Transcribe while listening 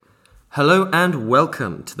Hello and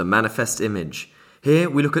welcome to the Manifest Image. Here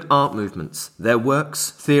we look at art movements, their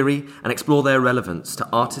works, theory, and explore their relevance to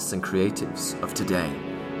artists and creatives of today.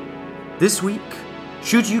 This week,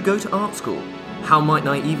 should you go to art school? How might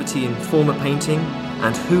naivety inform a painting?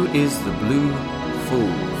 And who is the blue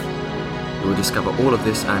fool? We will discover all of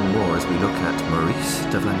this and more as we look at Maurice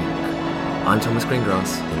de Vlaminck. I'm Thomas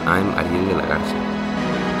Greengrass. And I'm Ariel de la Garza.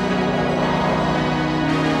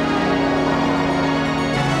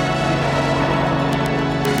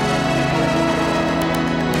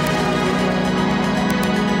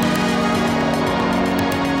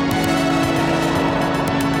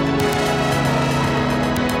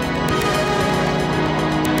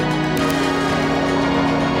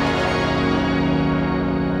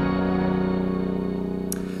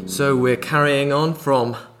 So we're carrying on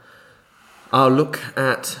from our look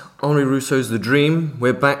at Henri Rousseau's The Dream.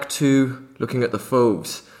 We're back to looking at the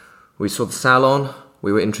Fauves. We saw the Salon.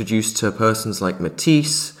 We were introduced to persons like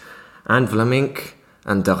Matisse and Vlaminck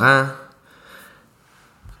and Derain.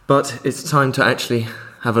 But it's time to actually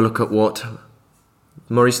have a look at what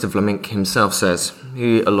Maurice de Vlaminck himself says.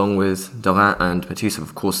 He, along with Derain and Matisse,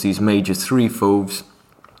 of course, these major three Fauves.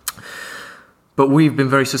 But we've been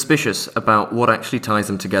very suspicious about what actually ties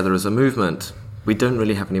them together as a movement. We don't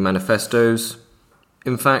really have any manifestos.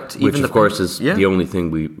 In fact, which of course is the only thing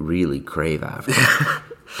we really crave after,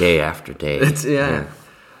 day after day.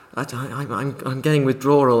 I'm getting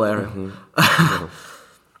withdrawal, Ariel. Mm-hmm.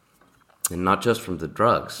 And not just from the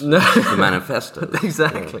drugs, the manifesto.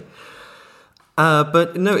 Exactly. Yeah.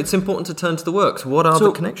 But no, it's important to turn to the works. What are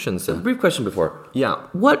the connections there? A brief question before. Yeah.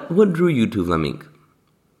 What drew you to Vlaminck?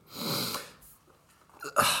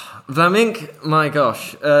 Vlaminck, my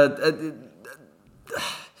gosh,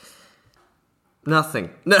 nothing.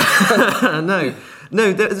 No.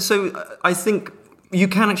 So I think you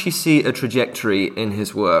can actually see a trajectory in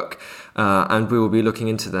his work, and we will be looking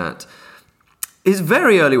into that. His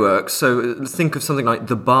very early works, so think of something like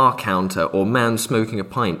The Bar Counter or Man Smoking a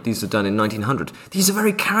Pint. These are done in 1900. These are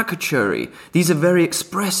very caricature-y. These are very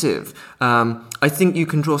expressive. I think you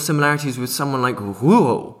can draw similarities with someone like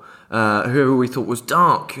Rouault, who we thought was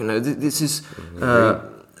dark. You know, this is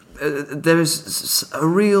there is a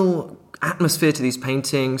real atmosphere to these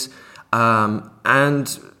paintings,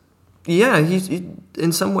 and yeah, he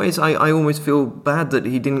in some ways I almost feel bad that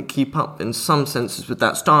he didn't keep up in some senses with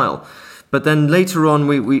that style. But then later on,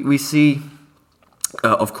 we see,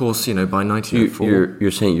 of course, you know, by 1904,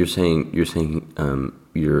 you're saying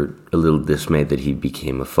you're a little dismayed that he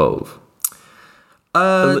became a fauve.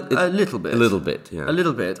 A little bit. A little bit, yeah. A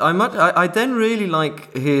little bit. I then really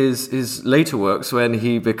like his later works when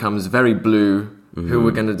he becomes very blue, who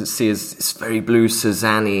we're going to see as this very blue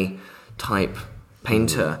Cézanne type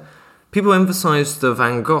painter. People emphasize the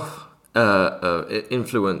Van Gogh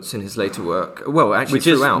influence in his later work. Well, actually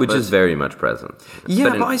which is very much present.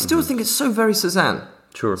 Yeah, but I still think it's so very Cézanne.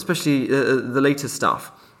 Sure. Especially the later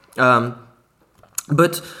stuff.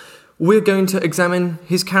 But we're going to examine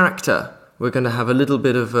his character. We're going to have a little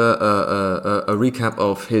bit of a recap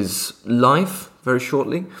of his life very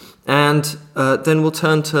shortly, and then we'll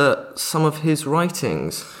turn to some of his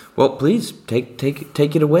writings. Well, please take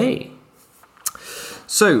it away.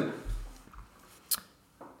 So,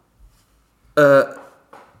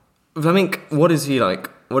 Vlaminck, what is he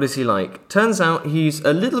like? Turns out he's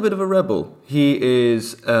a little bit of a rebel. He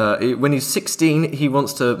is when he's 16, he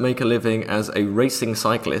wants to make a living as a racing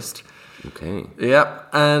cyclist. Okay. Yeah,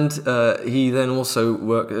 and he then also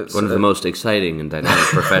worked at... One of the most exciting and dynamic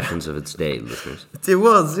professions of its day, listeners. It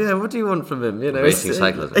was, yeah. What do you want from him? You know, racing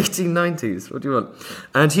cyclism. 1890s. What do you want?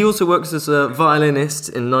 And he also works as a violinist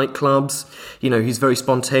in nightclubs. You know, he's very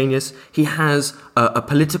spontaneous. He has a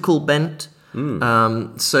political bent.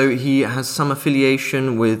 So he has some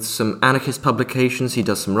affiliation with some anarchist publications. He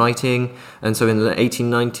does some writing, and so in the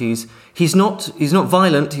 1890s, he's not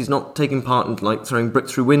violent. He's not taking part in like throwing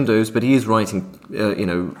bricks through windows, but he is writing,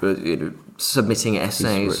 submitting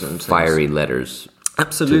essays and fiery letters.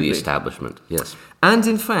 Absolutely. To the establishment. Yes, and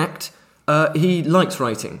in fact, he likes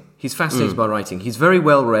writing. He's fascinated by writing. He's very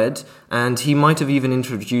well read, and he might have even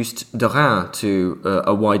introduced Derain to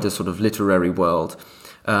a wider sort of literary world.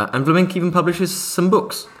 And Vlaminck even publishes some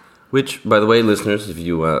books. Which, by the way, listeners, if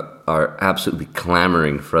you are absolutely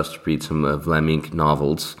clamoring for us to read some Vlaminck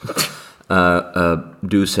novels,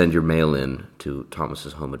 do send your mail in to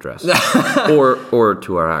Thomas's home address or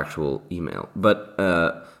to our actual email. But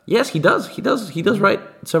yes, he does write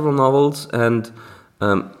several novels, and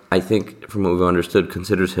I think, from what we've understood,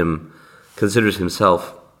 considers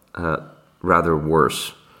himself rather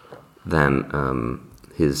worse than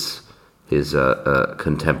his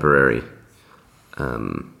contemporary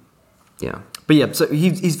Yeah. But yeah, so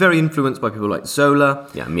he's very influenced by people like Zola.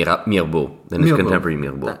 Yeah, Mirbeau. Then his contemporary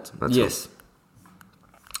Mirbeau. That's yes.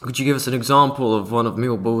 Could you give us an example of one of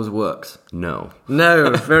Mirbeau's works? No.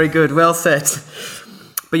 No, very good, well said.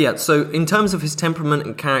 But yeah, so in terms of his temperament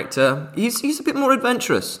and character, he's a bit more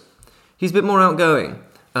adventurous. He's a bit more outgoing.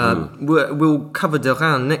 We'll cover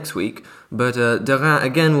Derain next week, but Derain,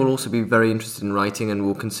 again, will also be very interested in writing and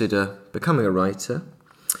will consider becoming a writer.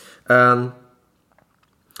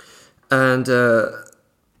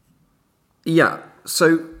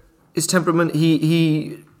 So his temperament,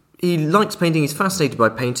 he likes painting, he's fascinated by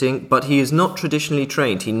painting, but he is not traditionally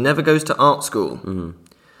trained. He never goes to art school. Mm-hmm.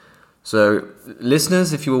 So,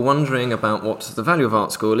 listeners, if you were wondering about what the value of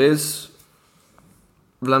art school is,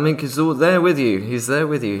 Vlaminck is all there with you. He's there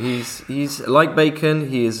with you. He's like Bacon.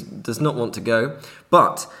 Does not want to go.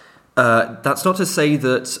 But that's not to say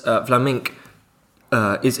that Vlaminck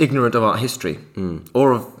is ignorant of art history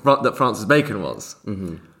or that Francis Bacon was.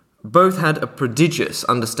 Mm-hmm. Both had a prodigious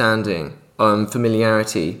understanding,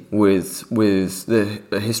 familiarity with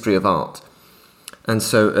the history of art, and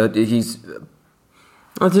so he's.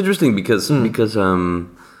 Well, it's interesting because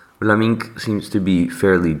Vlaminck seems to be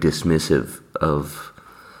fairly dismissive of,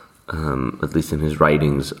 at least in his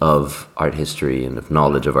writings, of art history and of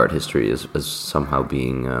knowledge of art history as somehow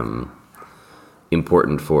being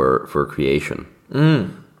important for creation. Although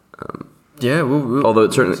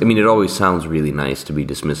it always sounds really nice to be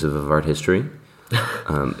dismissive of art history.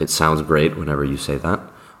 It sounds great whenever you say that,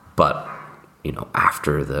 but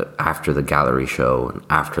after the gallery show and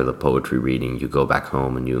after the poetry reading, you go back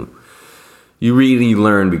home and you really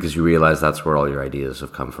learn because you realize that's where all your ideas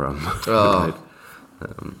have come from. Oh.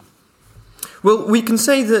 Well, we can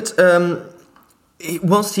say that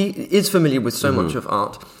whilst he is familiar with so much of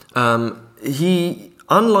art, he,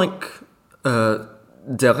 unlike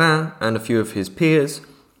Derain and a few of his peers,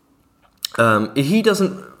 he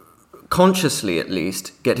doesn't consciously, at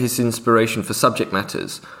least, get his inspiration for subject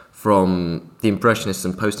matters from the Impressionists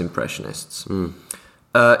and Post-Impressionists.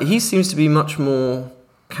 He seems to be much more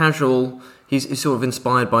casual. He's sort of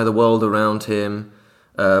inspired by the world around him,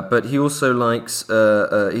 but he also likes.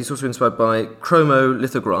 He's also inspired by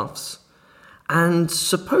chromolithographs and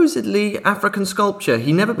supposedly African sculpture.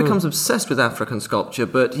 He never becomes obsessed with African sculpture,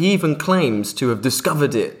 but he even claims to have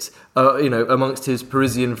discovered it. Amongst his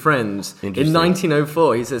Parisian friends in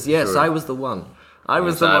 1904, he says, "Yes, sure. I was the one. I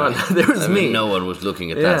was the one. There was me. No one was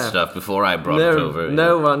looking at that stuff before I brought it over.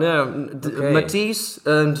 No one. Okay. Matisse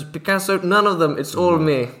and Picasso, none of them. It's all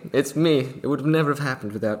me. It's me. It would never have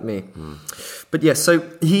happened without me." But yes, so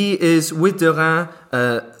he is with Derain,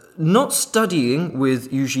 not studying with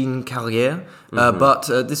Eugène Carrière, but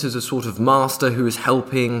this is a sort of master who is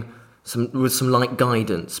helping with some light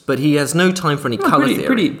guidance. But he has no time for any colour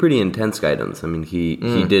theory. Pretty intense guidance. I mean, he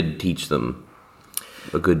did teach them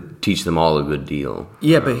all a good deal.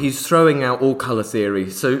 Yeah, but he's throwing out all colour theory.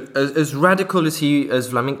 So as radical as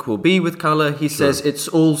Vlaminck will be with colour, he says it's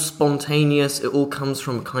all spontaneous. It all comes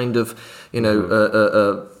from kind of,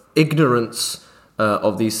 ignorance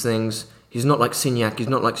of these things. He's not like Signac. He's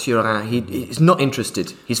not like Seurat. He's not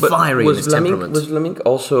interested. He's fiery in his temperament. Was Vlaminck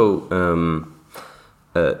also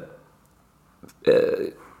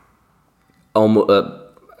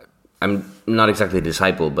I'm not exactly a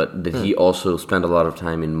disciple, but did he also spend a lot of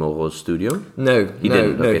time in Moreau's studio? No, he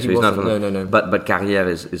didn't. Okay, so he's not from no. But Carrière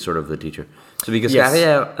is sort of the teacher. So because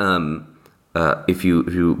Carrière, if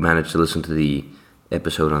you manage to listen to the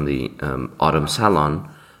episode on the Autumn Salon,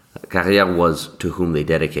 Carrière was to whom they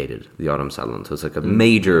dedicated the Autumn Salon. So it's like a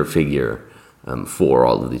major figure for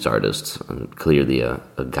all of these artists, and clearly a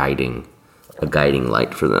guiding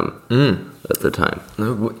light for them at the time.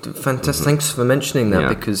 No, fantastic. Thanks for mentioning that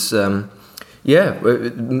because,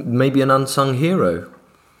 maybe an unsung hero.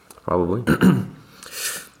 Probably.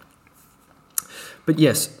 But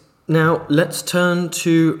yes, now let's turn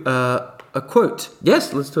to a quote.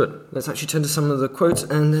 Yes, let's do it. Let's actually turn to some of the quotes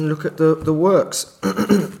and then look at the works.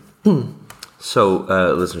 So,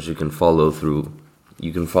 listeners, you can follow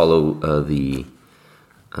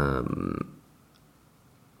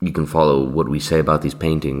you can follow what we say about these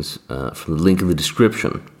paintings from the link in the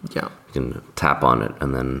description. Yeah. You can tap on it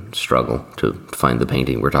and then struggle to find the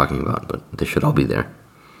painting we're talking about, but they should all be there.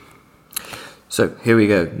 So, here we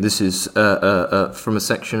go. This is from a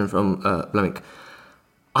section from Vlaminck.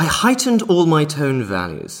 I heightened all my tone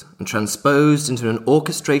values and transposed into an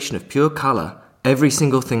orchestration of pure colour every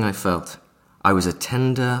single thing I felt. I was a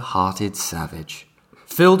tender-hearted savage.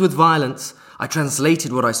 Filled with violence, I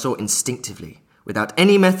translated what I saw instinctively, without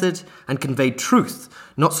any method, and conveyed truth,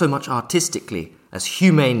 not so much artistically as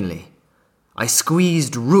humanely. I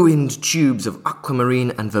squeezed ruined tubes of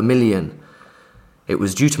aquamarine and vermilion. It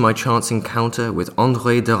was due to my chance encounter with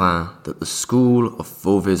André Derain that the school of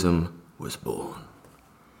Fauvism was born.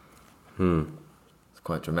 It's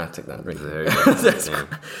quite dramatic, that, really. Very good.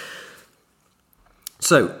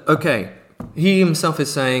 So, okay, he himself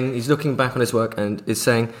is saying, he's looking back on his work and is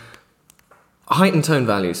saying, heightened tone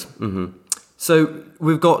values. So,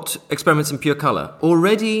 we've got experiments in pure colour.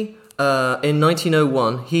 Already in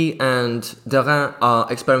 1901, he and Derain are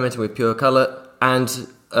experimenting with pure colour, and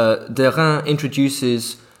Derain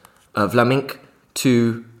introduces Vlaminck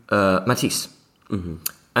to Matisse.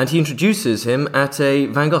 And he introduces him at a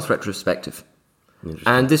Van Gogh retrospective.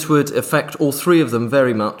 And this would affect all three of them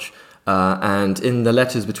very much. And in the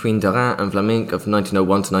letters between Derain and Vlaminck of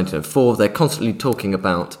 1901 to 1904, they're constantly talking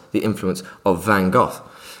about the influence of Van Gogh.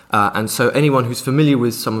 And so anyone who's familiar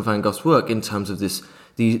with some of Van Gogh's work in terms of these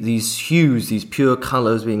hues, these pure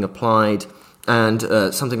colours being applied, and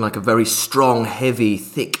something like a very strong, heavy,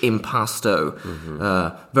 thick impasto,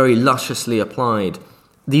 very lusciously applied,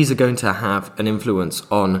 these are going to have an influence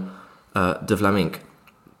on de Vlaminck.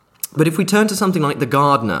 But if we turn to something like The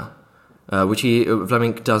Gardener, which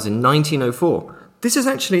Vlaminck does in 1904, this is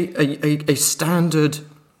actually a standard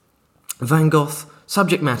Van Gogh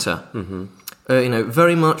subject matter.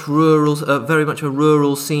 Very much rural, very much a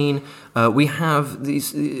rural scene. We have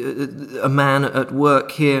a man at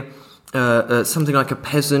work here, something like a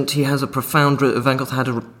peasant. He has Van Gogh had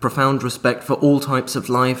a profound respect for all types of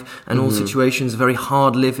life and all situations, very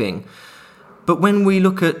hard living. But when we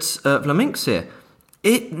look at Vlaminck's here,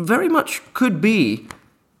 it very much could be,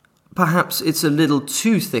 perhaps it's a little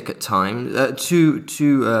too thick at times, I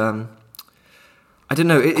don't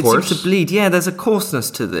know, it seems to bleed. Yeah, there's a coarseness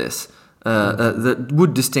to this that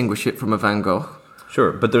would distinguish it from a Van Gogh.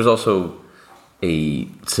 Sure, but there's also a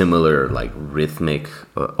similar, like, rhythmic,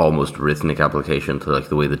 almost rhythmic application to, like,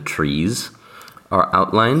 the way the trees are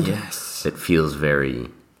outlined. Yes. It feels very,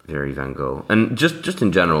 very Van Gogh. And just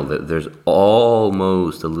in general, there's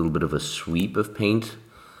almost a little bit of a sweep of paint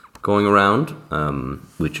going around,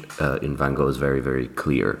 which in Van Gogh is very, very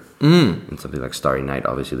clear. In something like Starry Night,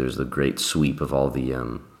 obviously, there's the great sweep of all the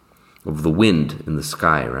of the wind in the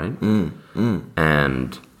sky, right?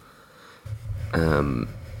 And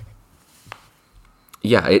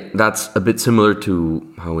that's a bit similar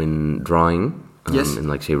to how in drawing, in,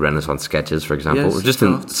 like, say, Renaissance sketches, for example, or just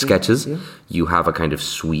in sketches, you have a kind of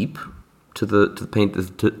sweep to the paint,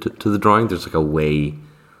 to the drawing. There's like a way.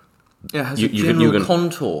 Yeah, it has a general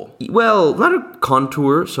contour. Well, not a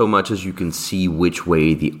contour so much as you can see which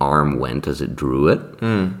way the arm went as it drew it.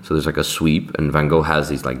 So there's like a sweep, and Van Gogh has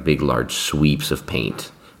these, like, big, large sweeps of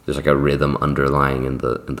paint. There's like a rhythm underlying in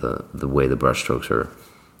the way the brushstrokes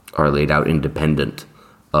are laid out, independent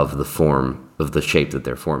of the form, of the shape that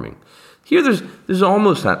they're forming. Here, there's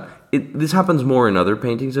almost that. This happens more in other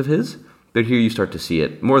paintings of his, but here you start to see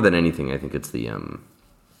it more than anything. I think it's the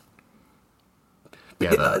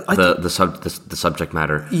subject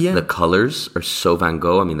matter. Yeah. The colors are so Van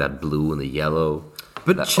Gogh. I mean, that blue and the yellow.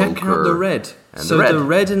 But check out the red. So the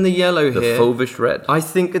red and the yellow here. The fauvish red. I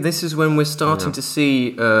think this is when we're starting to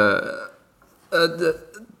see the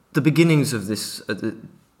beginnings of this.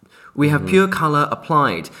 We have pure color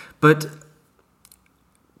applied, but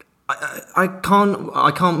I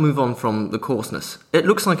can't move on from the coarseness. It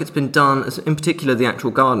looks like it's been done, in particular the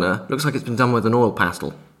actual Gardener, looks like it's been done with an oil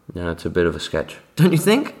pastel. Yeah, it's a bit of a sketch. Don't you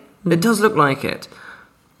think? It does look like it.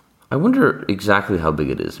 I wonder exactly how big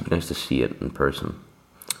it is. It'd be nice to see it in person.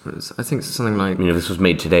 I think it's something like... I mean, if this was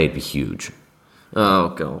made today, it'd be huge. Oh,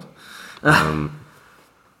 God.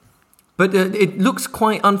 But it looks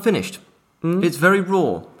quite unfinished. It's very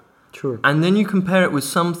raw. Sure. And then you compare it with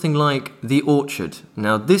something like The Orchard.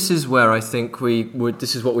 Now, this is where I think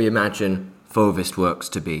this is what we imagine Fauvist works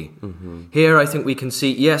to be. Here, I think we can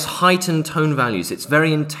see, yes, heightened tone values. It's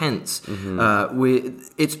very intense.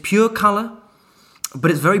 It's pure color, but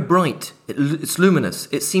it's very bright. It's luminous.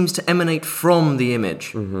 It seems to emanate from the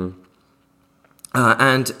image.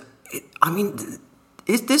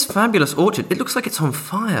 This fabulous orchard, it looks like it's on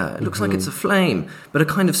fire. It looks like it's a flame, but a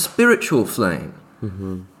kind of spiritual flame.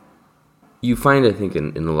 You find, I think,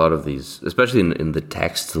 in a lot of these, especially in the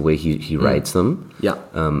text, the way he writes them,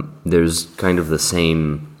 there's kind of the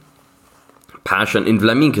same passion, in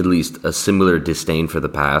Vlaminck at least, a similar disdain for the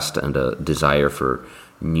past and a desire for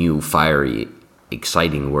new, fiery,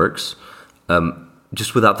 exciting works,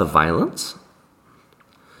 just without the violence.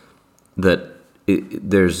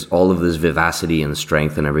 There's all of this vivacity and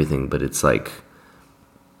strength and everything, but it's like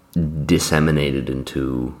disseminated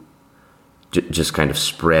into... just kind of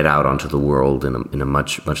spread out onto the world in a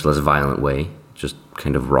much, much less violent way. just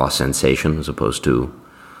kind of raw sensation as opposed to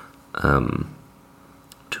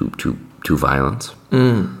violence,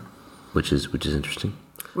 which is interesting.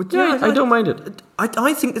 Well, I don't mind it.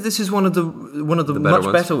 I think that this is one of the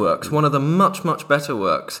much better works, one of the much better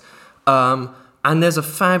works. And there's a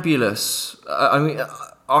fabulous,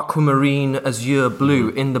 aquamarine azure blue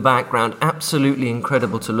in the background, absolutely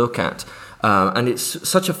incredible to look at. And it's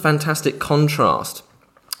such a fantastic contrast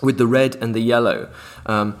with the red and the yellow.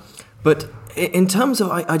 But in terms of,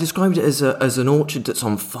 I described it as an orchard that's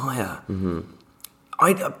on fire.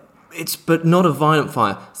 But not a violent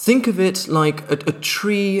fire. Think of it like a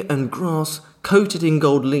tree and grass coated in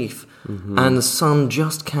gold leaf, and the sun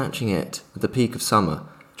just catching it at the peak of summer.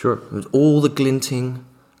 Sure. With all the glinting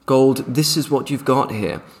gold, this is what you've got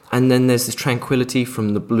here. And then there's this tranquility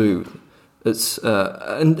from the blue. It's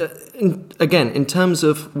and again, in terms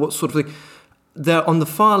of what sort of thing, there on the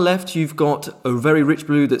far left, you've got a very rich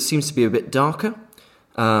blue that seems to be a bit darker.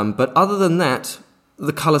 But other than that,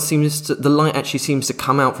 the light actually seems to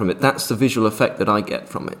come out from it. That's the visual effect that I get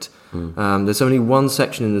from it. There's only one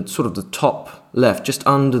section in the sort of the top left, just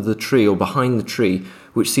under the tree or behind the tree,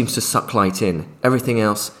 which seems to suck light in. Everything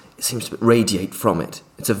else, it seems to radiate from it.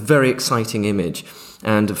 It's a very exciting image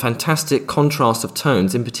and a fantastic contrast of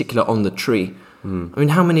tones, in particular on the tree. I mean,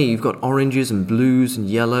 how many? You've got oranges and blues and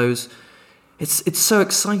yellows. It's so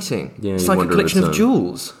exciting. Yeah, it's like a collection of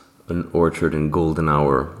jewels. An orchard in golden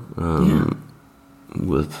hour.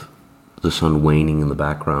 With the sun waning in the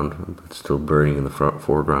background, but still burning in the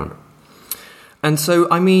foreground. And so,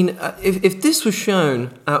 I mean, if this was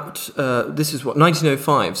shown at, this is what,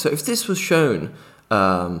 1905, so if this was shown,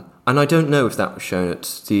 and I don't know if that was shown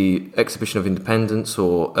at the Exhibition of Independence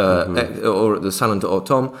or at the Salon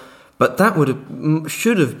d'Automne, but that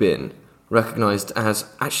should have been recognised as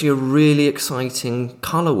actually a really exciting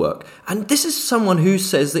colour work. And this is someone who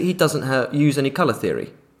says that he doesn't use any colour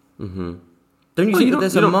theory. Don't you think that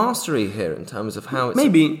there's a mastery here in terms of how it's...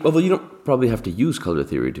 Maybe, although you don't probably have to use colour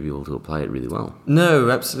theory to be able to apply it really well. No,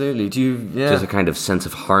 absolutely. There's a kind of sense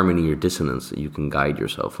of harmony or dissonance that you can guide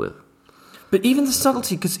yourself with. But even the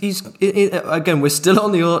subtlety, because again, we're still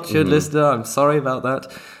on the orchard, listener, I'm sorry about that.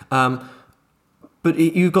 But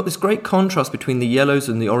you've got this great contrast between the yellows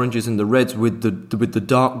and the oranges and the reds with the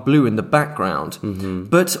dark blue in the background.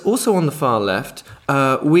 But also on the far left,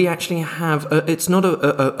 we actually have... it's not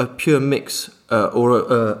a pure mix or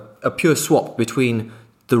a pure swap between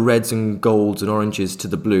the reds and golds and oranges to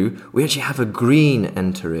the blue. We actually have a green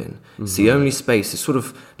enter in. It's the only space, this sort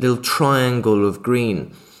of little triangle of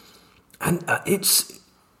green. And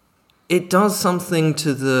it does something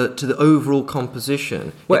to the overall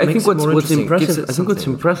composition. Well, I think what's impressive. I think what's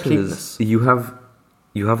impressive is you have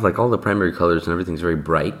like all the primary colors and everything's very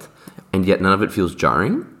bright, and yet none of it feels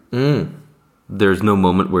jarring. There's no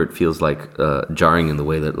moment where it feels like jarring in the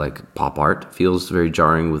way that like pop art feels very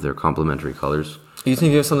jarring with their complementary colors. You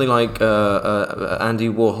think of something like Andy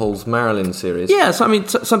Warhol's Marilyn series? Yeah, so I mean,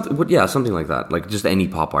 something like that. Like just any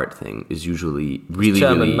pop art thing is usually really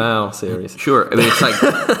Chairman Mao series. Sure, I mean it's like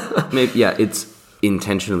it's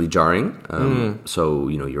intentionally jarring. So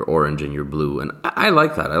your orange and your blue, and I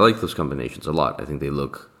like that. I like those combinations a lot. I think they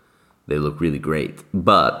look really great.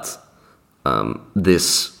 But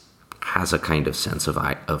this has a kind of sense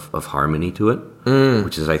of harmony to it,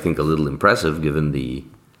 which is I think a little impressive given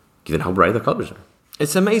how bright the colors are.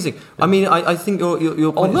 It's amazing. I mean, I think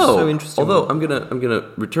your point is so interesting. Although I'm gonna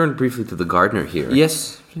return briefly to the gardener here.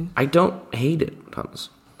 Yes, please. I don't hate it, Thomas.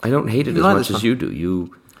 I don't hate it as much as you do.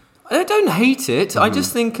 I don't hate it. I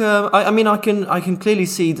just think. I can clearly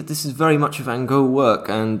see that this is very much a Van Gogh work,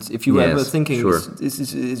 and if you were ever thinking, this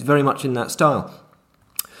is very much in that style.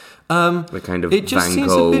 The kind of Van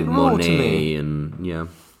Gogh, Monet, and yeah.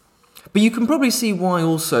 But you can probably see why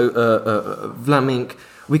also Vlaminck.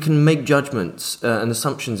 We can make judgments and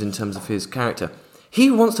assumptions in terms of his character. He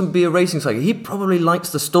wants to be a racing cyclist. He probably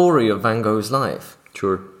likes the story of Van Gogh's life.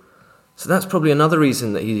 Sure. So that's probably another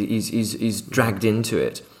reason that he's dragged into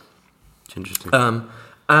it. It's interesting.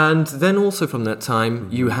 And then also from that time,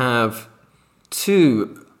 you have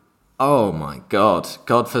two, oh my God,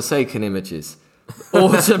 godforsaken images.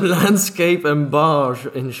 Autumn Landscape and Barge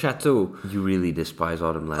in Chateau. You really despise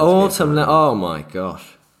Autumn Landscape. Oh my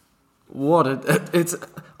gosh.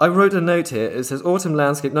 I wrote a note here. It says Autumn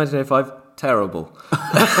Landscape 1905, terrible.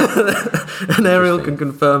 And Ariel can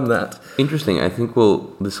confirm that. Interesting. I think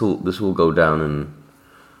this will go down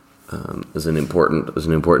as an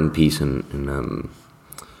important piece in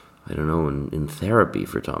I don't know in therapy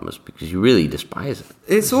for Thomas, because you really despise it.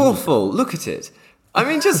 It's awful. Look at it. I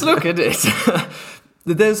mean, just look at it.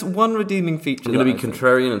 There's one redeeming feature. I'm going to be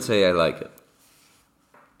contrarian and say I like it.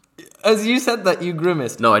 As you said that, you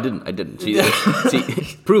grimaced. No, I didn't. See,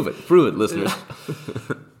 prove it, listeners.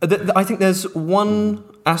 I think there's one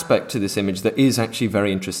aspect to this image that is actually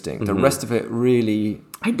very interesting. The rest of it really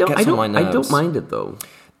gets on my nerves. I don't mind it though.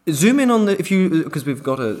 Zoom in on because we've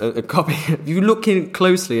got a copy. If you look in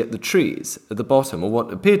closely at the trees at the bottom, or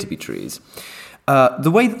what appear to be trees,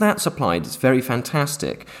 the way that that's applied is very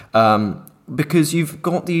fantastic. Because you've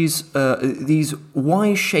got these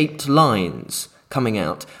Y-shaped lines coming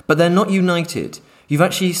out, but they're not united. You've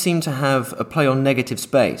actually seemed to have a play on negative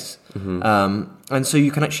space. And so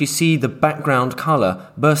you can actually see the background colour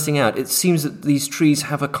bursting out. It seems that these trees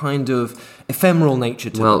have a kind of ephemeral nature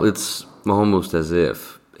to them. Well, it's almost as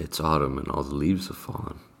if it's autumn and all the leaves have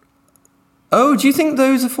fallen. Oh, do you think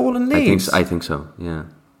those are fallen leaves? I think so, yeah.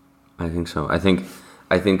 I think so. I think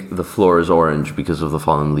the floor is orange because of the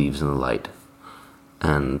fallen leaves in the light.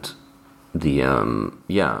 And the,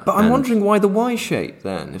 But I'm wondering why the Y shape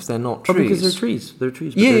then, if they're not trees. Oh, because they're trees. They're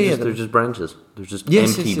trees. But they're just branches. They're just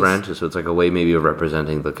empty branches. So it's like a way maybe of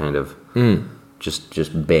representing the kind of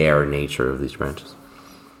just bare nature of these branches.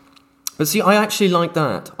 But see, I actually like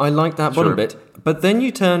that. I like that bottom bit. But then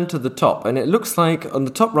you turn to the top, and it looks like on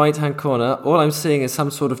the top right-hand corner, all I'm seeing is some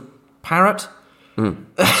sort of parrot.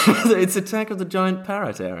 It's Attack of the Giant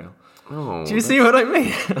Parrot, Ariel. Oh, do you see what I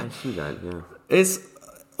mean? I see that, yeah.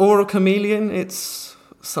 Or a chameleon, it's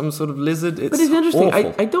some sort of lizard. But it's interesting.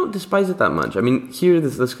 I don't despise it that much. I mean, here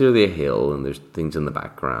there's clearly a hill, and there's things in the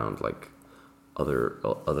background, like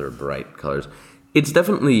other bright colors. It's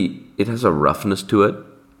definitely, it has a roughness to it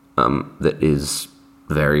that is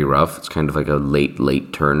very rough. It's kind of like a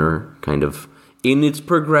late Turner kind of in its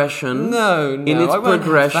progression. No, in its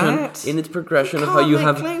progression of how you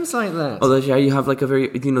have claims like that. Oh, yeah, you have like a very,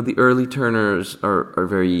 the early Turners are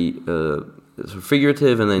very sort of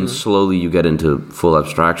figurative, and then slowly you get into full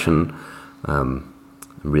abstraction. I'm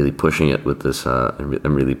really pushing it with this.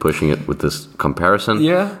 I'm really pushing it with this comparison.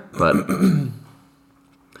 Yeah, but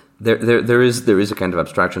there is a kind of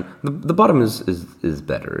abstraction. The bottom is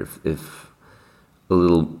better if a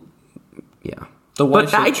little, yeah. The white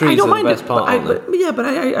trees are the best part.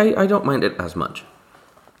 I don't mind it as much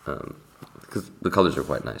because the colors are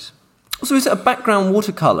quite nice. So is it a background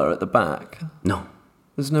watercolor at the back? No,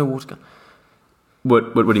 there's no watercolor.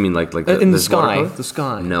 What do you mean, like in the sky? The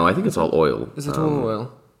sky. No, I think it's all oil. Is it all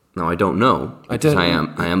oil? No, I don't know. I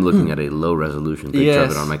am looking at a low resolution picture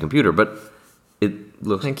of it on my computer, but it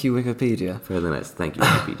looks. Thank you, Wikipedia. Fairly nice. Thank you,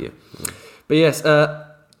 Wikipedia. But yes,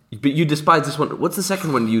 but you despise this one. What's the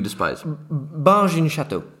second one you despise? Bargin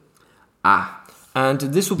Chateau. And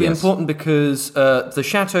this will be important because the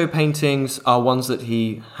chateau paintings are ones that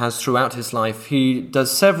he has throughout his life. He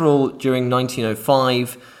does several during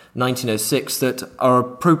 1905, 1906 that are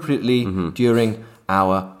appropriately during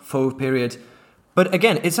our Fauve period. But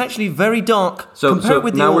again, it's actually very dark compared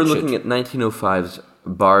with the now orchard. We're looking at 1905's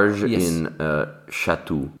Barge in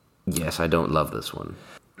Chateau. Yes, I don't love this one.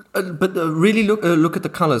 But really look at the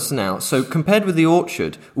colours now. So compared with the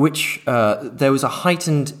orchard, which there was a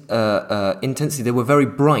heightened intensity, there were very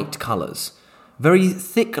bright colours. Very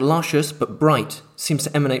thick, luscious, but bright seems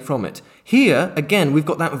to emanate from it. Here, again, we've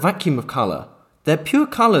got that vacuum of colour. They're pure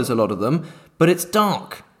colours, a lot of them, but it's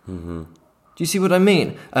dark. Do you see what I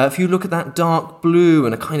mean? If you look at that dark blue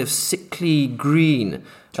and a kind of sickly green.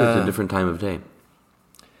 So it's a different time of day.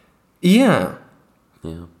 Yeah.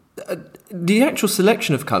 Yeah. The actual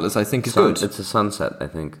selection of colours, I think, is good. It's a sunset, I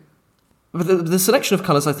think. But the selection of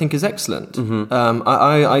colours, I think, is excellent.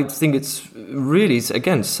 I think it's really,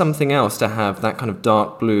 again, something else to have that kind of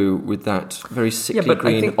dark blue with that very sickly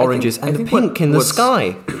green oranges and the pink in the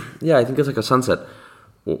sky. Yeah, I think it's like a sunset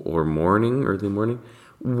or morning, early morning.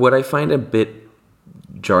 What I find a bit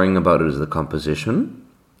jarring about it is the composition.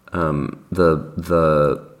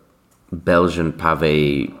 The Belgian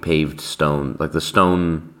paved stone, like the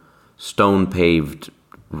stone paved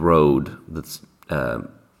road that's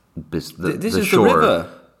this the is shore. The river.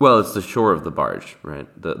 Well, it's the shore of the barge, right?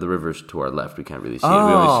 The river's to our left. We can't really see it. We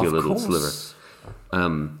only see a little sliver.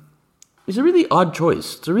 It's a really odd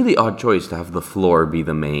choice. It's a really odd choice to have the floor be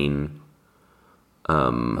the main.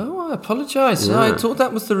 I apologise. Yeah. I thought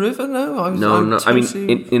that was the river. No. No. I mean,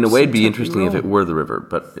 in a way, it'd be interesting if it were the river,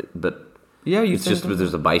 but yeah, it's just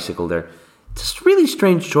there's a bicycle there. It's just a really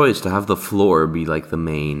strange choice to have the floor be like the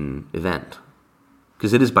main event,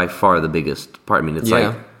 because it is by far the biggest part. I mean, it's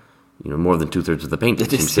like more than 2/3 of the painting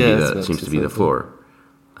seems to be the floor.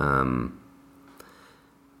 And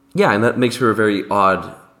that makes for a very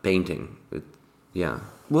odd painting.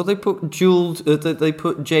 Well, they put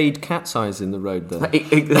jade cat's eyes in the road there.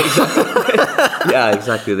 Yeah,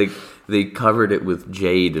 exactly. They covered it with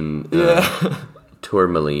jade and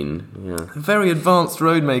tourmaline. Yeah, very advanced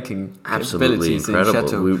road making absolutely capabilities in incredible.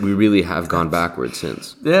 Chateau. We really have gone backwards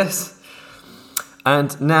since. Yes.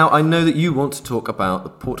 And now I know that you want to talk about the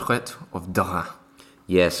Portrait of Dara.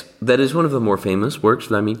 Yes, that is one of the more famous works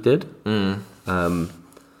Vlaminck did.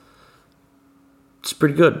 It's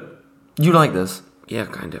pretty good. You like this? Yeah,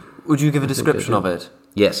 kind of. Would you give a description of it?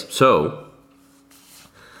 Yes. So,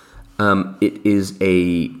 it is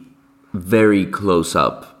a very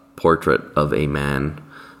close-up portrait of a man,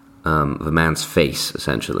 of a man's face,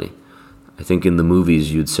 essentially. I think in the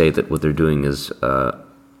movies you'd say that what they're doing is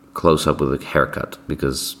close-up with a haircut,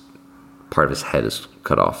 because part of his head is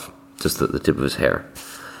cut off, just the tip of his hair.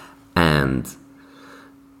 And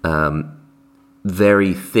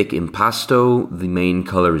very thick impasto. The main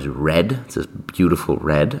color is red. It's this beautiful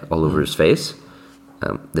red all over his face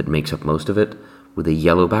that makes up most of it, with a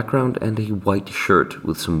yellow background and a white shirt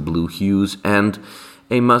with some blue hues and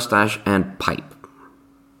a mustache and pipe.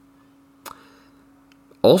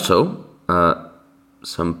 Also,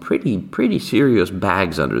 some pretty serious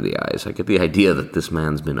bags under the eyes. I get the idea that this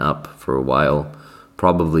man's been up for a while,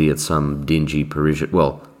 probably at some dingy Parisian,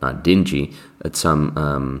 well, not dingy, at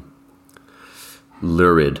some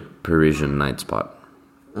lurid Parisian night spot.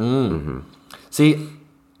 See,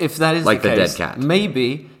 if that is like the case, dead cat.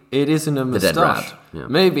 Maybe it isn't a The dead moustache. rat. Yeah.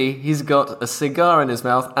 Maybe he's got a cigar in his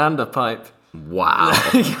mouth and a pipe. Wow.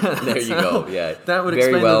 There you go. Yeah. That would very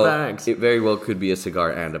explain well, the bags. It very well could be a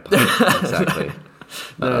cigar and a pipe. Exactly.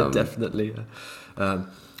 No, definitely.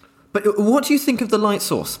 But what do you think of the light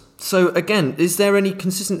source? So again, is there any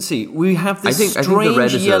consistency? We have this I think the strange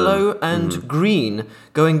red is yellow and green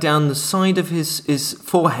going down the side of his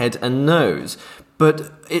forehead and nose,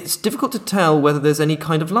 but it's difficult to tell whether there's any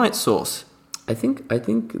kind of light source. I think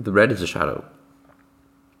the red is a shadow.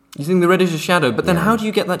 You think the red is a shadow, but then how do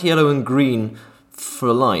you get that yellow and green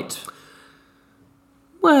for light?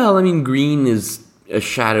 Well, I mean, green is a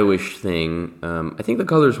shadowish thing. I think the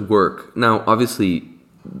colors work. Now, obviously,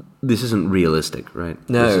 this isn't realistic, right?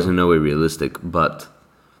 No. This is in no way realistic, but...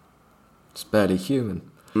 It's barely human.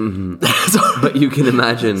 But you can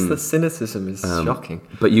imagine... The cynicism is shocking.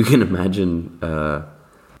 But you can imagine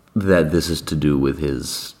that this is to do with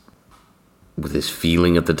his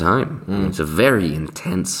feeling at the time. It's a very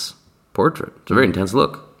intense portrait. It's a very intense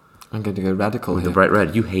look. I'm going to go radical With here. the bright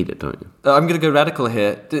red. You hate it, don't you? I'm going to go radical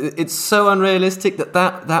here. It's so unrealistic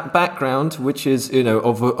that background, which is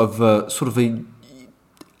of a sort of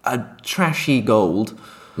a trashy gold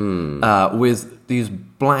with these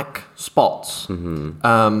black spots.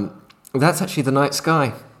 That's actually the night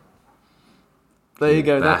sky. There you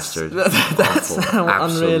go. Bastard. That's Awful. how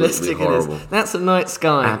Absolutely unrealistic horrible. it is. That's a night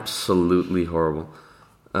sky. Absolutely horrible.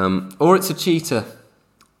 Or it's a cheetah.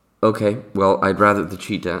 Okay, well, I'd rather the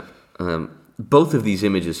cheetah. Both of these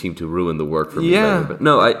images seem to ruin the work for me. Yeah. Later, but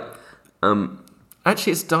no,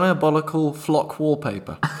 Actually, it's diabolical flock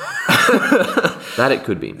wallpaper. that it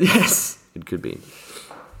could be. Yes. It could be.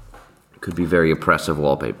 It could be very oppressive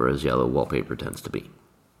wallpaper, as yellow wallpaper tends to be.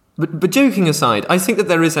 But joking aside, I think that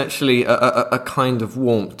there is actually a kind of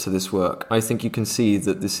warmth to this work. I think you can see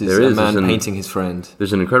that this is a man painting his friend.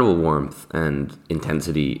 There's an incredible warmth and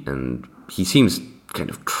intensity, and he seems kind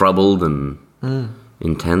of troubled and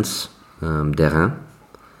intense. Derain.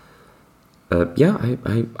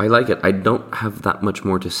 I like it. I don't have that much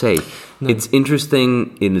more to say. No. It's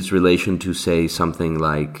interesting in its relation to, say, something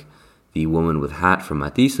like the woman with hat from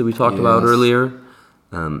Matisse that we talked about earlier.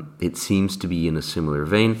 It seems to be in a similar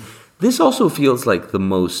vein. This also feels like the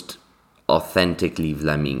most authentically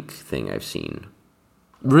Vlaminck thing I've seen.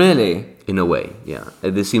 Really? In a way, yeah.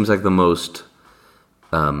 This seems like the most...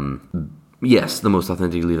 the most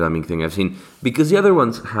authentically Vlaminck thing I've seen. Because the other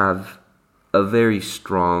ones have a very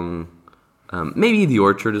strong... maybe The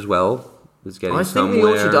Orchard as well is getting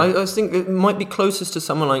somewhere. I think The Orchard, I think it might be closest to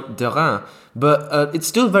someone like Derain, but it's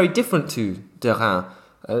still very different to Derain.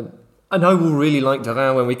 And I will really like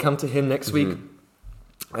Derain when we come to him next week.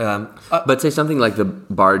 But say something like the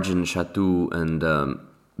Barge and Chateau and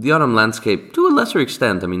the Autumn Landscape, to a lesser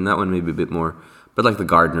extent. I mean, that one maybe a bit more. But like the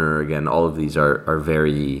Gardener, again, all of these are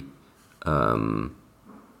very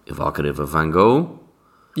evocative of Van Gogh.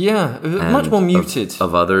 Yeah, much more muted.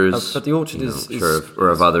 Of others. But The Orchard is... Or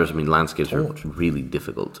of others. I mean, landscapes are really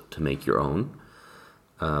difficult to make your own.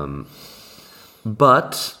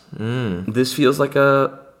 But this feels like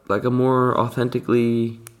a more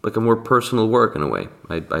authentically, like a more personal work in a way.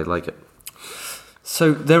 I like it.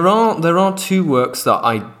 So there are two works that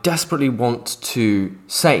I desperately want to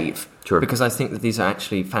save. Sure. Because I think that these are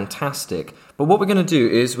actually fantastic. But what we're going to do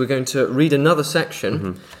is we're going to read another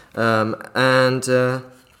section, and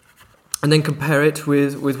and then compare it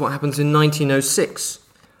with what happens in 1906.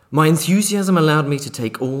 My enthusiasm allowed me to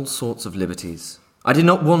take all sorts of liberties. I did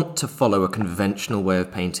not want to follow a conventional way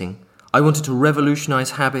of painting. I wanted to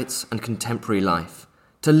revolutionize habits and contemporary life,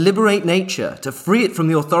 to liberate nature, to free it from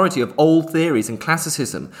the authority of old theories and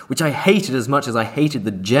classicism, which I hated as much as I hated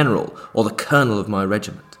the general or the colonel of my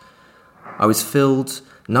regiment. I was filled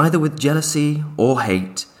neither with jealousy or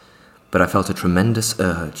hate, but I felt a tremendous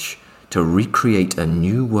urge to recreate a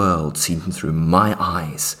new world seen through my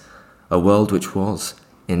eyes, a world which was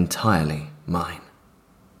entirely mine.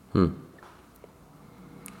 There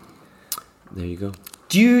you go.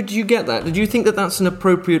 Do you get that? Do you think that that's an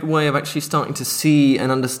appropriate way of actually starting to see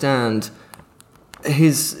and understand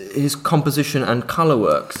his composition and colour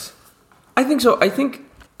works? I think so. I think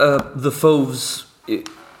the fauves,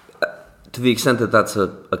 to the extent that that's a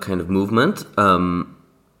kind of movement,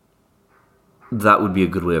 that would be a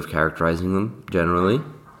good way of characterizing them, generally.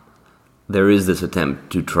 There is this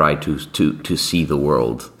attempt to try to see the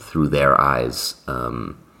world through their eyes,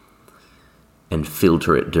 and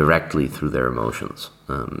filter it directly through their emotions.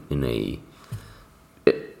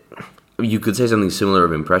 You could say something similar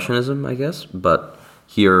of Impressionism, I guess, but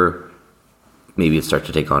here maybe it starts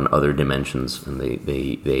to take on other dimensions, and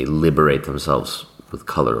they liberate themselves with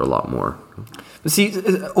color a lot more. But see,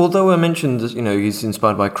 although I mentioned that, he's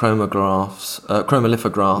inspired by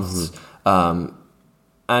chromolithographs,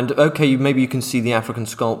 and okay, maybe you can see the African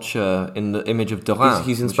sculpture in the image of Derain.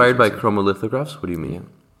 He's inspired by chromolithographs? What do you mean?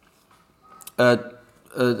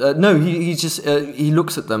 No, he just he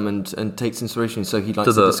looks at them and takes inspiration, so he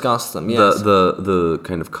likes to discuss them. Yes, the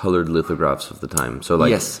kind of colored lithographs of the time. So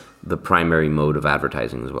yes. The primary mode of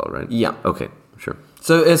advertising as well, right? Yeah. Okay, sure.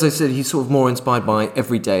 So as I said, he's sort of more inspired by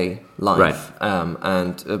everyday life, right?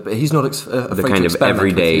 But he's not afraid to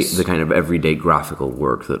experiment with his... the kind of everyday graphical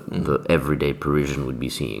work that the everyday Parisian would be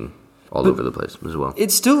seeing all over the place as well.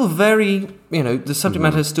 It's still very, the subject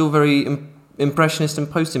matter is still very impressionist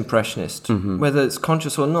and post-impressionist, whether it's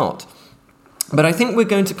conscious or not. But I think we're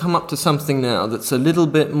going to come up to something now that's a little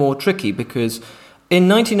bit more tricky, because in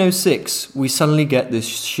 1906 we suddenly get this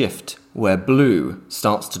shift where blue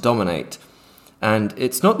starts to dominate. And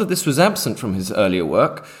it's not that this was absent from his earlier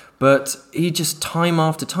work, but he just time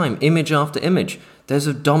after time, image after image, there's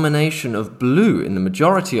a domination of blue in the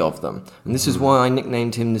majority of them. And this is why I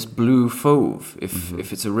nicknamed him this blue fauve,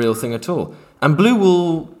 if it's a real thing at all. And blue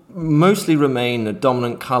will mostly remain a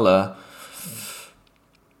dominant colour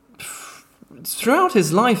throughout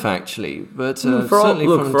his life, actually. But certainly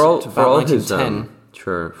from about 1910.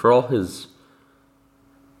 For all his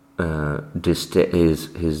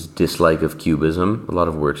his dislike of cubism, a lot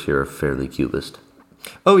of works here are fairly cubist.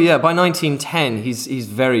 Oh yeah, by 1910 he's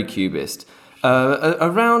very cubist. Let's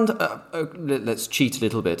cheat a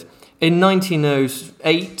little bit. In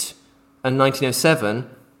 1908 and 1907,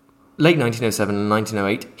 late 1907 and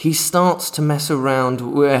 1908, he starts to mess around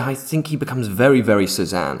where I think he becomes very, very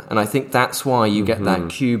Cézanne, and I think that's why you get that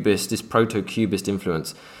cubist, this proto-cubist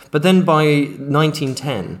influence. But then by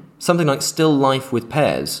 1910, something like Still Life with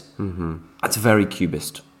Pears, that's very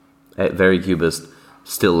cubist. Very cubist.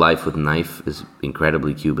 Still Life with Knife is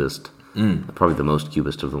incredibly cubist. Probably the most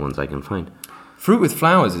cubist of the ones I can find. Fruit with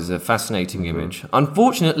Flowers is a fascinating image.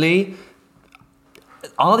 Unfortunately,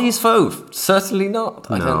 are these fauve? Certainly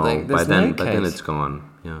not, I don't think. By then it's gone,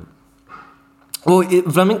 yeah. Well,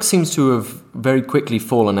 Vlaminck seems to have very quickly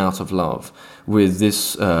fallen out of love with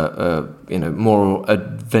this, more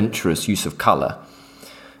adventurous use of colour.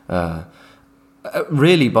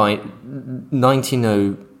 Really, by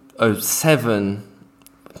 1907,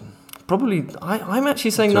 probably, I'm actually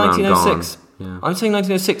saying 1906. Yeah. I'm saying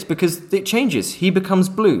 1906 because it changes. He becomes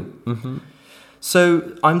blue.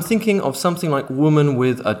 So I'm thinking of something like Woman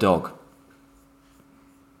with a Dog.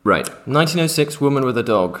 Right. 1906, Woman with a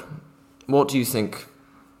Dog. What do you think?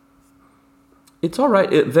 It's all right.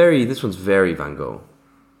 This one's very Van Gogh.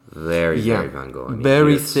 Very Van Gogh. I mean,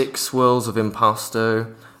 very thick swirls of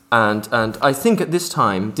impasto. And I think at this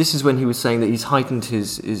time, this is when he was saying that he's heightened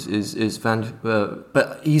his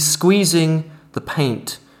but he's squeezing the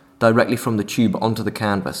paint directly from the tube onto the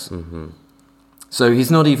canvas. So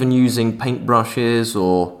he's not even using paint brushes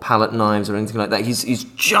or palette knives or anything like that. He's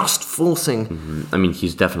just forcing. I mean,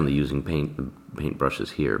 he's definitely using paint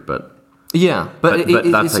brushes here, but yeah, but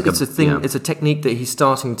that's it's a thing. Yeah. It's a technique that he's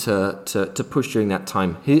starting to push during that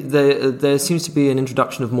time. There seems to be an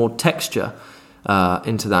introduction of more texture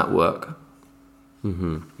into that work.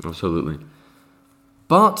 Absolutely.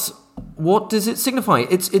 But what does it signify?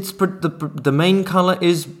 The main color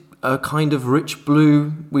is a kind of rich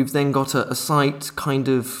blue. We've then got a slight kind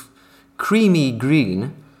of creamy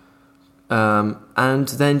green, and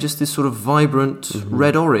then just this sort of vibrant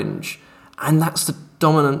red-orange, and that's the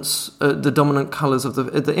dominant colours of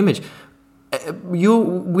the image.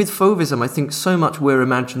 With Fauvism, I think so much we're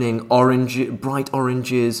imagining bright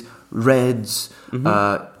oranges, reds,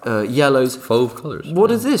 yellows. Fauve colours.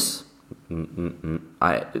 What is this?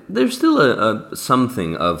 There's still a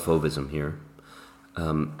something of Fauvism here.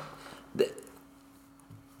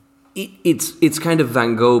 It's kind of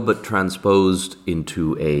Van Gogh, but transposed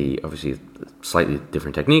into obviously slightly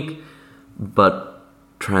different technique, but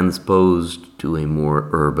transposed to a more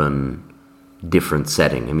urban, different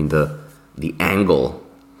setting. I mean, the angle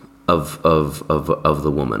of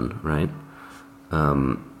the woman, right?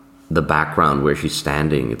 The background where she's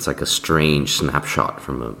standing, it's like a strange snapshot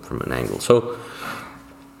from an angle. So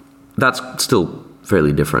that's still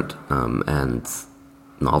fairly different and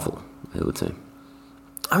novel, I would say.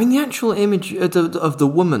 I mean, the actual image of the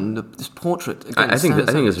woman, this portrait. Again, I think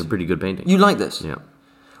it's a pretty good painting. You like this? Yeah.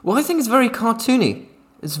 Well, I think it's very cartoony.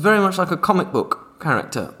 It's very much like a comic book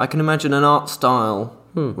character. I can imagine an art style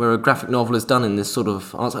where a graphic novel is done in this sort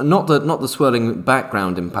of art. Not the swirling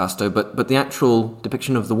background impasto, but the actual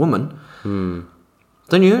depiction of the woman.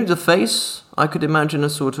 Don't you? The face. I could imagine a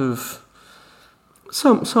sort of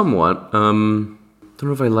somewhat. I don't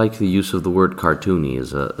know if I like the use of the word cartoony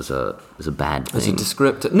as a bad thing. As a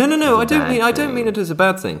descriptor. No. I don't mean it as a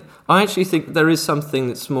bad thing. I actually think there is something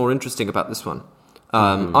that's more interesting about this one.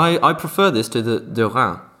 I prefer this to the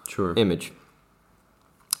Derain image.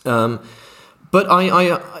 But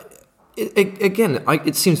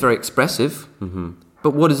it seems very expressive.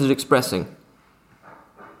 But what is it expressing?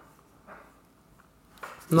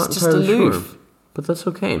 Not it's just aloof. Sure, but that's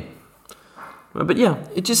okay. But yeah,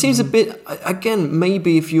 it just seems a bit. Again,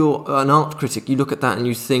 maybe if you're an art critic, you look at that and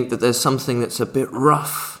you think that there's something that's a bit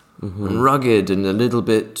rough and rugged and a little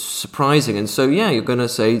bit surprising, and so you're going to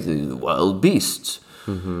say the wild beasts.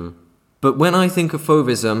 But when I think of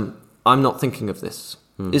Fauvism, I'm not thinking of this.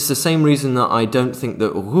 It's the same reason that I don't think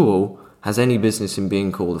that Rouault has any business in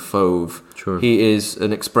being called a fauve. Sure. He is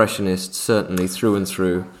an expressionist, certainly, through and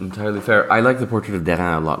through. Entirely fair. I like the portrait of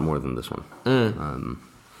Derain a lot more than this one.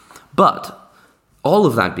 But all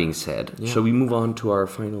of that being said, shall we move on to our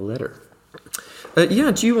final letter? Do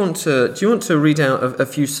you want to read out a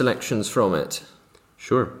few selections from it?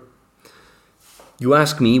 Sure. You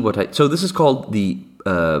ask me what I... So this is called the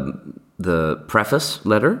preface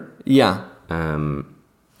letter. Yeah.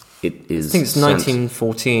 It is. I think it's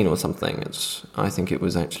 1914 or something. I think it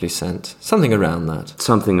was actually sent something around that.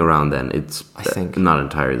 Something around then. It's I think not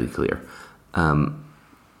entirely clear.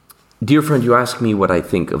 Dear friend, you ask me what I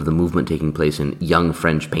think of the movement taking place in young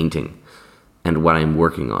French painting and what I'm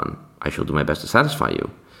working on. I shall do my best to satisfy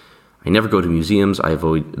you. I never go to museums. I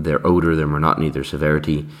avoid their odor, their monotony, their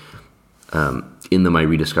severity. In them I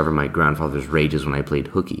rediscover my grandfather's rages when I played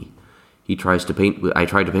hooky. I tried to paint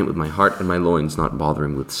with my heart and my loins, not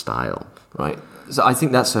bothering with style. Right. So I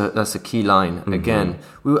think that's a key line. Again,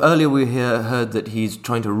 earlier we heard that he's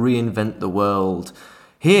trying to reinvent the world.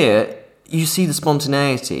 Here, you see the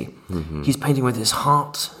spontaneity. He's painting with his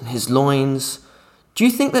heart and his loins. Do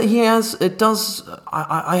you think that he has... It does...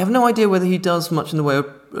 I have no idea whether he does much in the way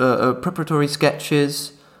of preparatory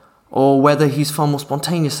sketches or whether he's far more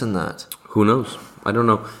spontaneous than that. Who knows? I don't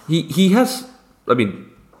know. He has... I mean...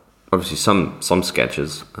 Obviously, some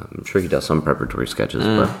sketches. I'm sure he does some preparatory sketches,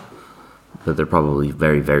 but they're probably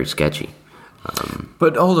very, very sketchy.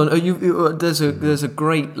 But hold on, there's a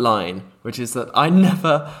great line, which is that I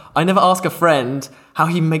never ask a friend how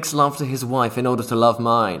he makes love to his wife in order to love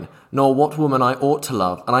mine, nor what woman I ought to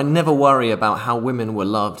love, and I never worry about how women were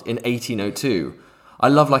loved in 1802. I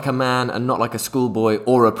love like a man and not like a schoolboy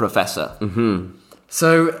or a professor.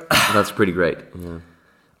 So that's pretty great. Yeah.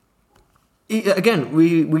 Again,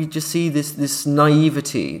 we just see this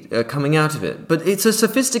naivety coming out of it. But it's a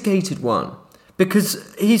sophisticated one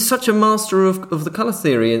because he's such a master of the colour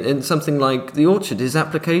theory in something like The Orchard. His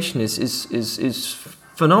application is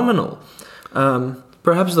phenomenal.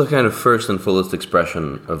 Perhaps the kind of first and fullest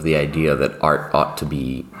expression of the idea that art ought to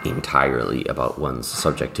be entirely about one's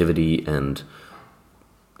subjectivity and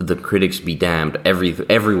the critics be damned,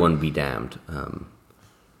 everyone be damned.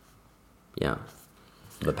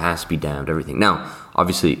 The past be damned, everything. Now,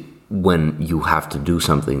 obviously, when you have to do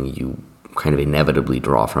something, you kind of inevitably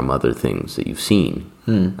draw from other things that you've seen,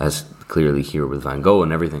 as clearly here with Van Gogh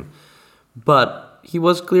and everything. But he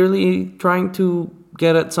was clearly trying to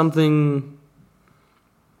get at something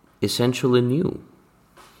essential and new.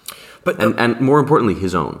 And more importantly,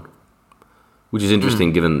 his own. Which is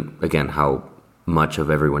interesting given, again, how much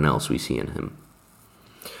of everyone else we see in him.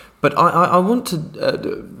 But I want to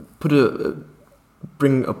put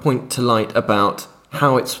bring a point to light about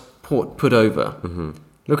how it's put over.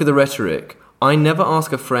 Look at the rhetoric. I never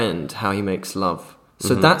ask a friend how he makes love.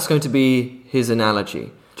 So that's going to be his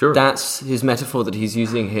analogy. Sure. That's his metaphor that he's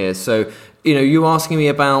using here. So, you asking me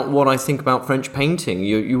about what I think about French painting.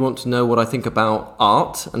 You want to know what I think about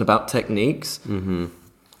art and about techniques.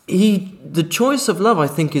 The choice of love, I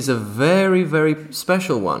think, is a very, very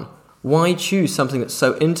special one. Why choose something that's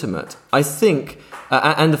so intimate? I think,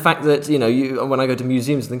 and the fact that, when I go to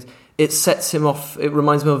museums and things, it sets him off, it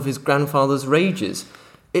reminds me of his grandfather's rages.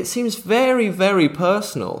 It seems very, very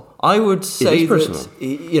personal. I would say that,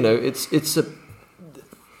 it's a...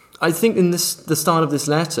 I think in the start of this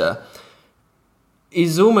letter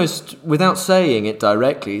is almost, without saying it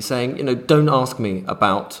directly, saying, don't ask me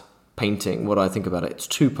about painting, what I think about it. It's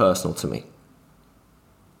too personal to me.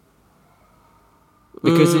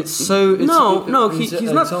 Because it's so... he's not. He's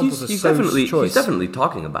definitely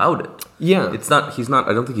talking about it. Yeah. It's not. He's not.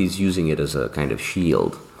 I don't think he's using it as a kind of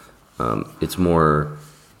shield. It's more.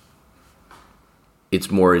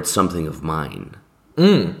 It's something of mine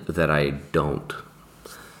that I don't.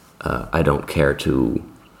 I don't care to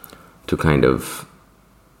kind of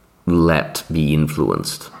let be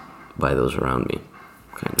influenced by those around me.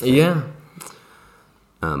 Kind of thing. Yeah.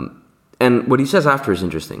 And what he says after is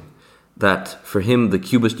interesting. That for him, the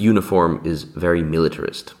Cubist uniform is very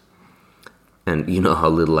militarist. And you know how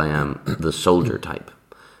little I am the soldier type.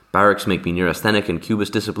 Barracks make me neurasthenic, and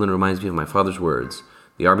Cubist discipline reminds me of my father's words.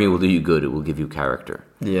 The army will do you good, it will give you character.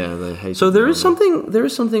 Yeah, they hate. So there is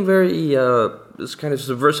something very it's kind of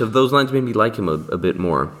subversive. Those lines made me like him a bit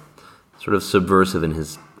more. Sort of subversive in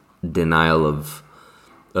his denial of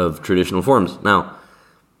traditional forms. Now,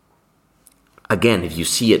 again, if you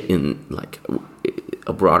see it in like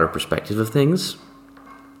a broader perspective of things,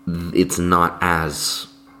 it's not as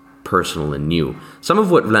personal and new. Some of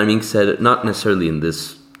what Vlaminck said, not necessarily in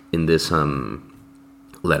this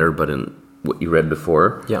letter, but in what you read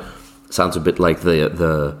before, sounds a bit like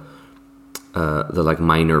the like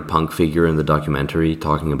minor punk figure in the documentary,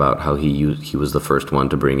 talking about how he was the first one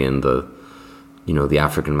to bring in the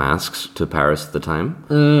African masks to Paris at the time.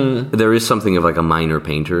 There is something of like a minor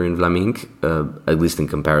painter in Vlaminck, at least in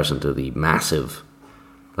comparison to the massive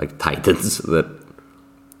like titans that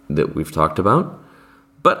we've talked about.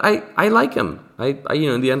 But I like him. I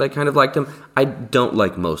in the end I kind of liked him. I don't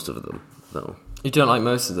like most of them though. You don't like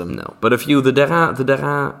most of them? No. But the Derain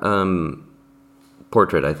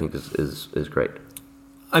portrait I think is great.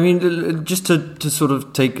 I mean, just to sort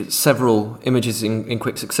of take several images in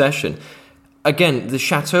quick succession. Again, the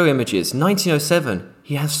chateau images, 1907,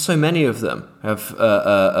 he has so many of them. I have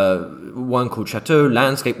one called Chateau,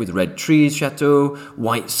 landscape with red trees, Chateau,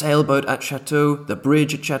 white sailboat at Chateau, the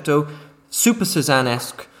bridge at Chateau, super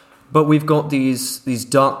Cézanne-esque, but we've got these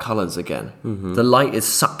dark colours again. The light is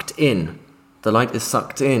sucked in. It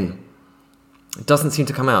doesn't seem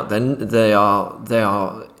to come out. Then they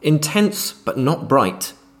are intense but not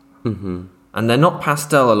bright. And they're not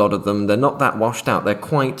pastel, a lot of them. They're not that washed out. They're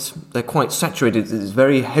quite saturated. It's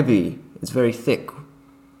very heavy. It's very thick.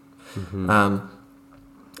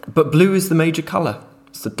 But blue is the major colour.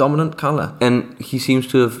 It's the dominant colour. And he seems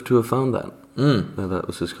to have found that. That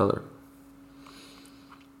was his colour.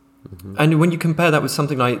 And when you compare that with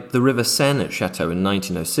something like the River Seine at Chateau in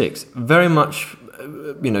 1906, very much,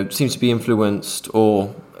 seems to be influenced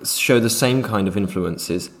or show the same kind of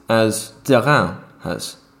influences as Derain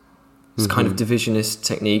has. This kind of divisionist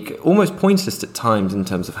technique, almost pointless at times in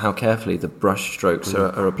terms of how carefully the brush strokes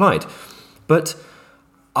are applied. But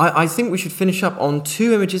I think we should finish up on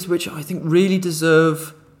two images which I think really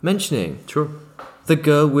deserve mentioning. Sure. The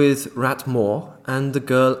girl with Ratmore and the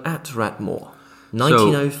girl at Ratmore,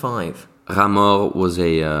 1905. So, Ramor was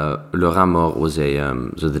Le Ramor was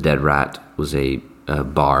so the Dead Rat was a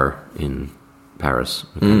bar in Paris,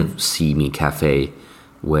 a kind of seamy cafe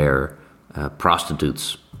where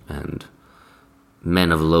prostitutes and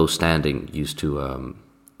men of low standing used to.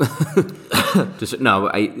 You've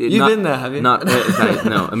been there, have you? No,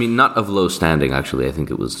 I mean not of low standing. Actually, I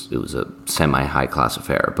think it was a semi-high class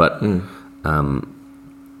affair. But it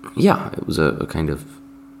was a kind of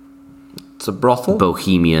it's a brothel,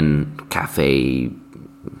 bohemian cafe,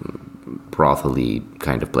 brothely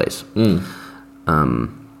kind of place.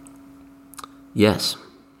 Yes.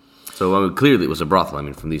 So clearly it was a brothel. I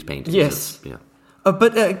mean, from these paintings. Yes.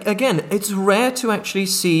 But again, it's rare to actually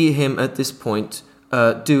see him at this point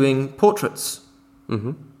doing portraits.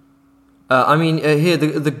 I mean, here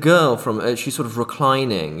the girl from she's sort of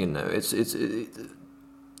reclining. It's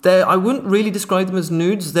there. I wouldn't really describe them as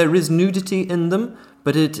nudes. There is nudity in them,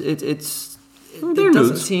 but it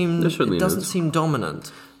doesn't seem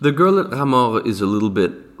dominant. The girl at Ramor is a little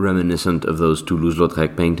bit reminiscent of those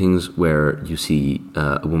Toulouse-Lautrec paintings where you see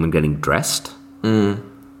a woman getting dressed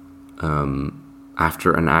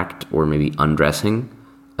after an act, or maybe undressing,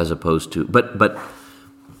 as opposed to but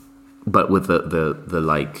with the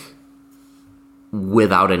like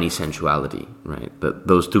without any sensuality, right?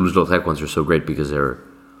 Those Toulouse-Lautrec ones are so great because they're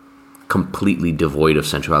completely devoid of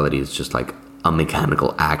sensuality. It's just like a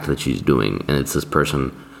mechanical act that she's doing, and it's this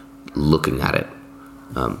person looking at it.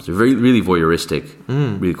 So very, really voyeuristic,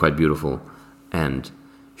 really quite beautiful, and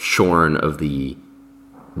shorn of the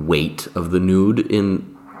weight of the nude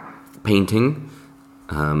in painting.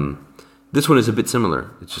 This one is a bit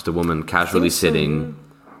similar. It's just a woman casually sitting.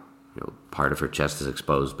 Part of her chest is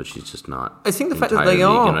exposed, but she's just not. I think the fact that they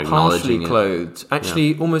are partially clothed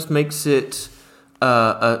actually almost makes it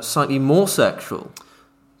slightly more sexual,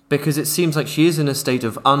 because it seems like she is in a state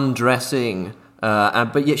of undressing,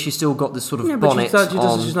 but yet she's still got this sort of bonnet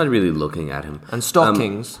on. She's not really looking at him. And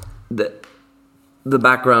stockings. The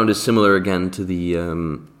background is similar again to the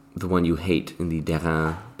one you hate in the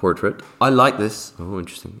Derain portrait. I like this. Oh,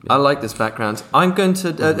 interesting. Yeah. I like this background. I'm going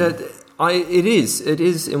to... It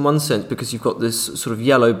is in one sense, because you've got this sort of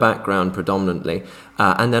yellow background predominantly,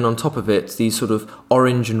 and then on top of it, these sort of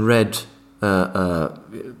orange and red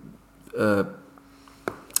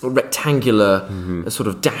rectangular sort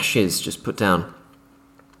of dashes just put down.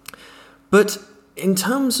 But in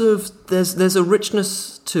terms of, there's a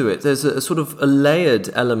richness to it. There's a sort of a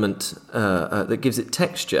layered element that gives it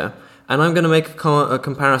texture, and I'm going to make a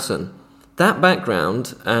comparison. That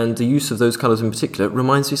background and the use of those colours in particular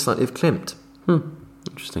reminds me slightly of Klimt.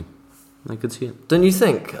 Interesting. I could see it. Don't you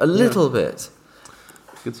think? A little bit.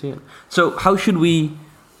 I could see it. So how should we...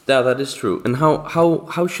 Yeah, that is true. And how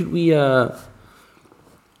should we... how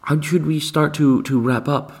should we start to wrap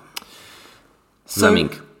up? So,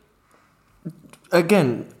 Vlaminck.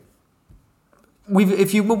 Again,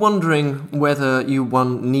 if you were wondering whether you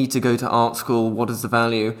need to go to art school, what is the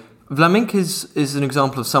value... Vlaminck is an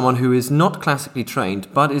example of someone who is not classically trained,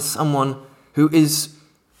 but is someone who is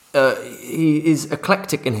he is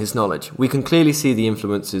eclectic in his knowledge. We can clearly see the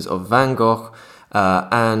influences of Van Gogh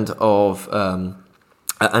and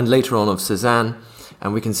later on of Cézanne,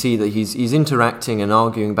 and we can see that he's interacting and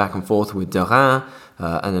arguing back and forth with Derain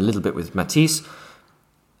and a little bit with Matisse.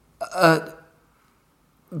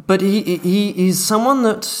 But he's someone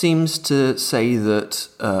that seems to say that.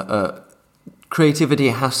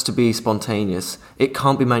 Creativity has to be spontaneous. It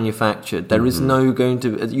can't be manufactured. There is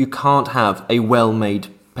you can't have a well-made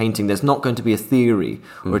painting. There's not going to be a theory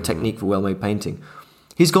or a technique for well-made painting.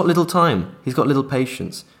 He's got little time. He's got little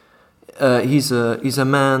patience. He's a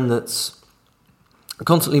man that's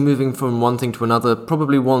constantly moving from one thing to another,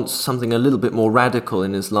 probably wants something a little bit more radical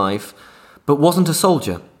in his life, but wasn't a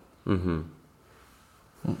soldier.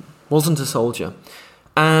 Wasn't a soldier.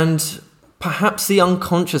 And... perhaps the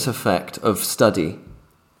unconscious effect of study,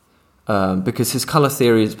 because his colour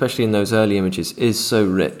theory, especially in those early images, is so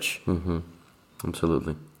rich.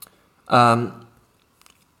 Absolutely. And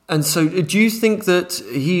so do you think that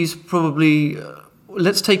he's probably...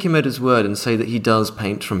 let's take him at his word and say that he does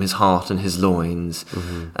paint from his heart and his loins.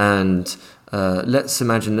 And let's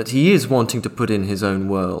imagine that he is wanting to put in his own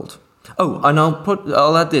world. Oh, and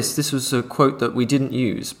I'll add this. This was a quote that we didn't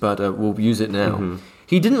use, but we'll use it now.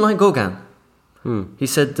 He didn't like Gauguin. He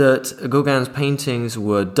said that Gauguin's paintings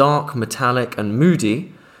were dark, metallic, and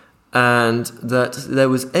moody, and that there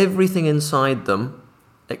was everything inside them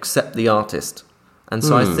except the artist. And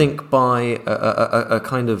so I think by a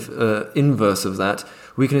kind of inverse of that,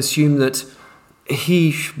 we can assume that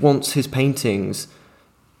he wants his paintings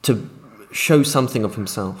to show something of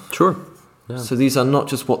himself. Sure. Yeah. So these are not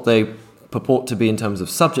just what they purport to be in terms of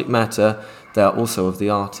subject matter, they are also of the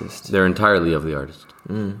artist. They're entirely of the artist.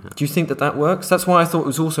 Yeah. Do you think that works? That's why I thought it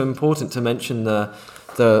was also important to mention the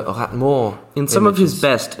Ratmore in some of his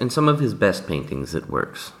best paintings it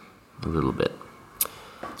works a little bit.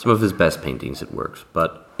 Some of his best paintings it works,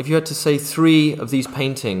 but if you had to say 3 of these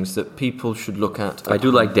paintings that people should look at, I do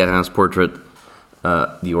like Derain's portrait.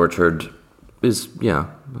 The Orchard is the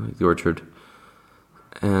Orchard,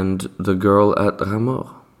 and the girl at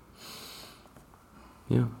Ramor.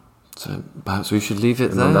 Yeah. So perhaps we should leave it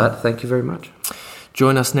and there. On that, thank you very much.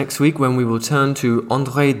 Join us next week when we will turn to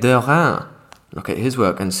André Derain, look at his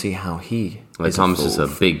work and see how he is Thomas evolved. is a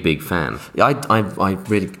big fan. I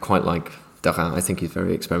really quite like Derain. I think he's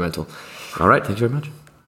very experimental. All right, thank you very much.